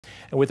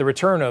And with the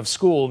return of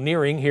school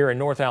nearing here in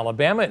North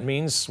Alabama, it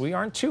means we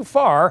aren't too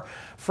far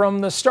from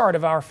the start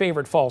of our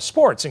favorite fall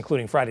sports,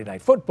 including Friday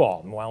night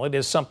football. And while it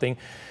is something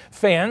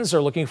fans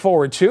are looking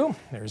forward to,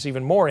 there's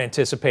even more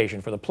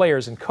anticipation for the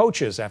players and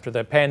coaches after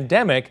the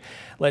pandemic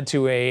led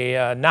to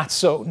a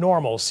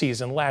not-so-normal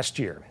season last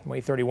year.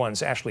 Way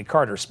 31's Ashley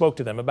Carter spoke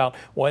to them about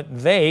what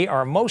they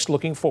are most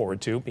looking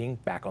forward to being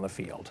back on the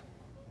field.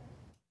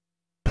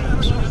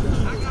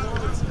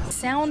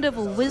 Sound of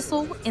a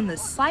whistle and the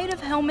sight of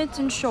helmets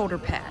and shoulder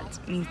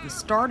pads means the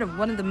start of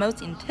one of the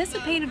most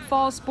anticipated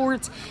fall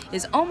sports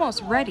is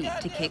almost ready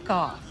to kick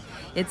off.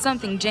 It's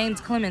something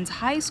James Clemens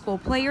High School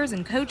players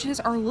and coaches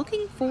are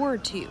looking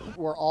forward to.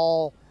 We're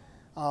all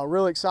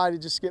really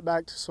excited just to get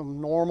back to some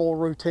normal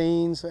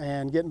routines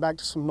and getting back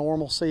to some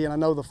normalcy. And I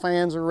know the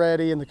fans are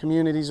ready and the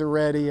communities are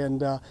ready,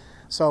 and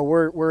so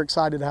we're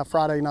excited to have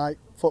Friday night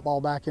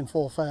football back in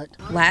full effect.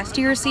 Last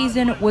year's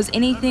season was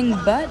anything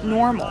but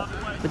normal.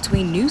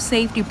 Between new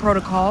safety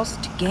protocols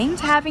to games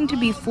having to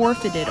be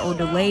forfeited or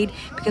delayed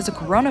because of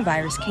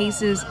coronavirus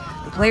cases,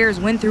 the players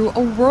went through a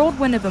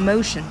whirlwind of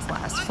emotions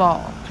last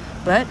fall.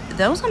 But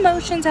those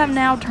emotions have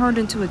now turned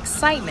into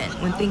excitement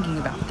when thinking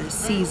about this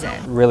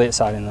season. Really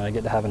exciting that I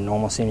get to have a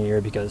normal senior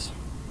year because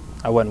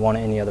I wouldn't want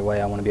it any other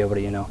way. I want to be able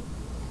to,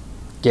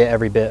 get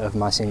every bit of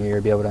my senior year,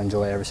 be able to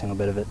enjoy every single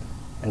bit of it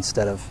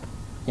instead of,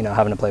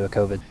 having to play with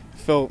COVID.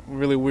 Felt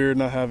really weird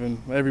not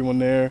having everyone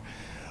there,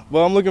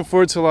 but I'm looking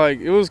forward to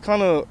it was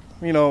kind of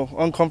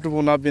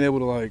uncomfortable not being able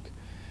to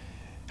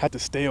have to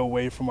stay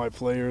away from my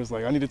players.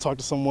 I need to talk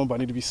to someone, but I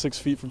need to be 6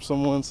 feet from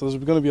someone, so it's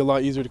going to be a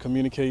lot easier to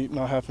communicate,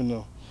 not having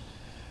to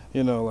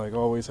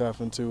always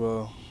having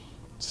to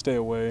stay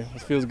away.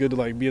 It feels good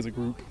to be as a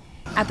group.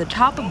 At the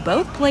top of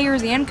both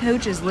players and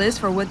coaches' list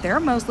for what they're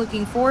most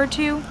looking forward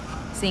to,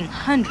 seeing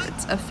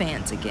hundreds of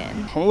fans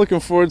again. I'm looking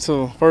forward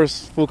to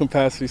first full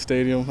capacity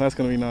stadium. That's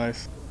going to be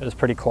nice. It was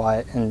pretty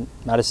quiet, and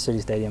Madison City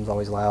Stadium is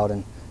always loud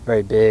and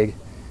very big,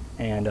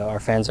 and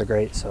our fans are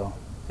great, so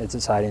it's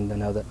exciting to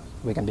know that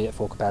we can be at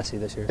full capacity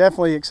this year.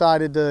 Definitely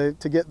excited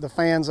to get the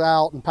fans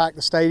out and pack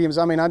the stadiums.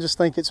 I just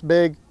think it's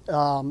big.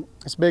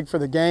 It's big for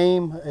the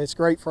game. It's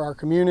great for our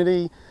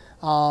community,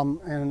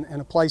 and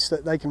a place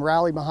that they can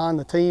rally behind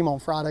the team on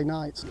Friday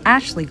nights.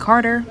 Ashley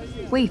Carter,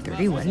 Way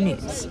 31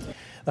 News.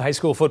 The high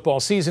school football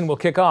season will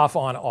kick off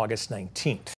on August 19th.